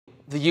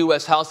The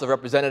U.S. House of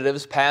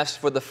Representatives passed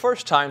for the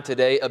first time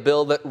today a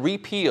bill that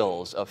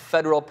repeals a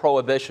federal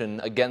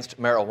prohibition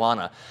against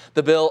marijuana.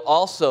 The bill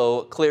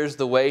also clears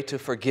the way to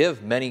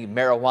forgive many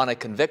marijuana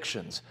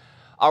convictions.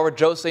 Our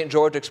Joe St.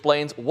 George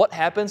explains what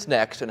happens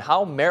next and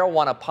how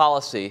marijuana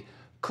policy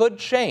could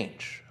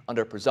change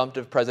under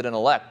presumptive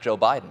President-elect Joe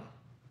Biden.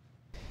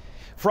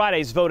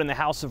 Friday's vote in the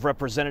House of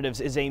Representatives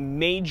is a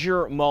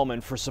major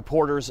moment for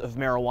supporters of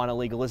marijuana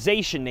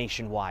legalization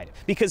nationwide.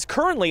 Because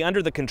currently,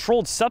 under the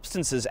Controlled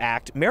Substances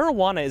Act,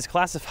 marijuana is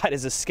classified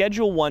as a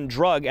Schedule I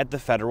drug at the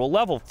federal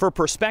level. For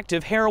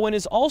perspective, heroin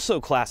is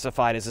also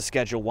classified as a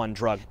Schedule I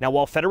drug. Now,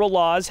 while federal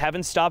laws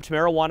haven't stopped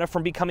marijuana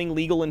from becoming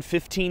legal in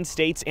 15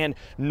 states and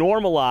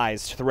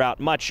normalized throughout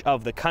much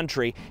of the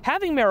country,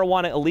 having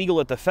marijuana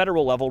illegal at the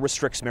federal level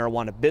restricts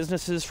marijuana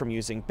businesses from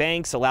using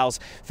banks, allows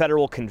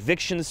federal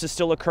convictions to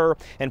still occur,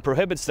 and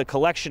prohibits the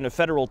collection of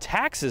federal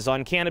taxes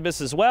on cannabis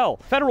as well.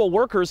 Federal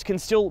workers can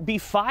still be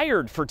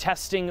fired for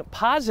testing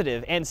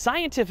positive, and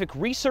scientific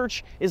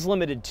research is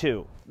limited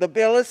too. The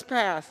bill is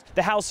passed.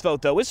 The House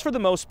vote, though, is for the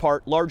most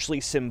part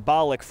largely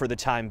symbolic for the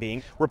time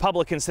being.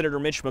 Republican Senator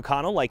Mitch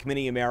McConnell, like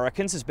many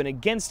Americans, has been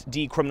against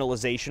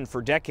decriminalization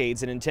for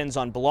decades and intends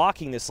on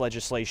blocking this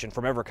legislation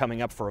from ever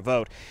coming up for a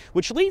vote,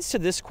 which leads to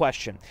this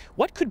question.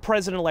 What could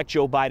President-elect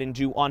Joe Biden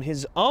do on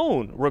his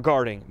own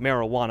regarding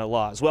marijuana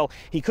laws? Well,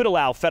 he could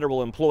allow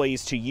federal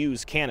employees to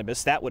use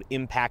cannabis. That would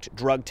impact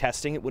drug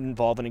testing. It would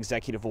involve an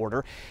executive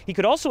order. He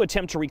could also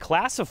attempt to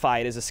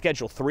reclassify it as a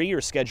Schedule III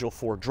or Schedule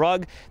IV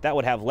drug. That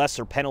would have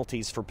lesser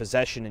penalties for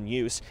possession and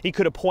use. He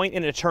could appoint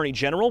an attorney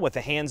general with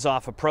a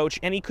hands-off approach,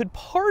 and he could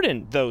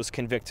pardon those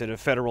convicted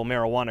of federal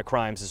marijuana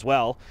crimes as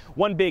well.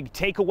 One big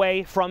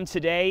takeaway from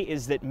today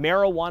is that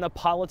marijuana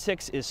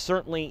politics is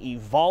certainly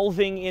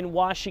evolving in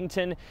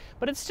Washington,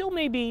 but it still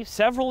may be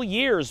several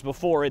years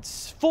before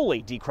it's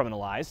fully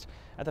decriminalized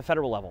at the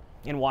federal level.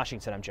 In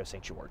Washington, I'm Joe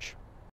St. George.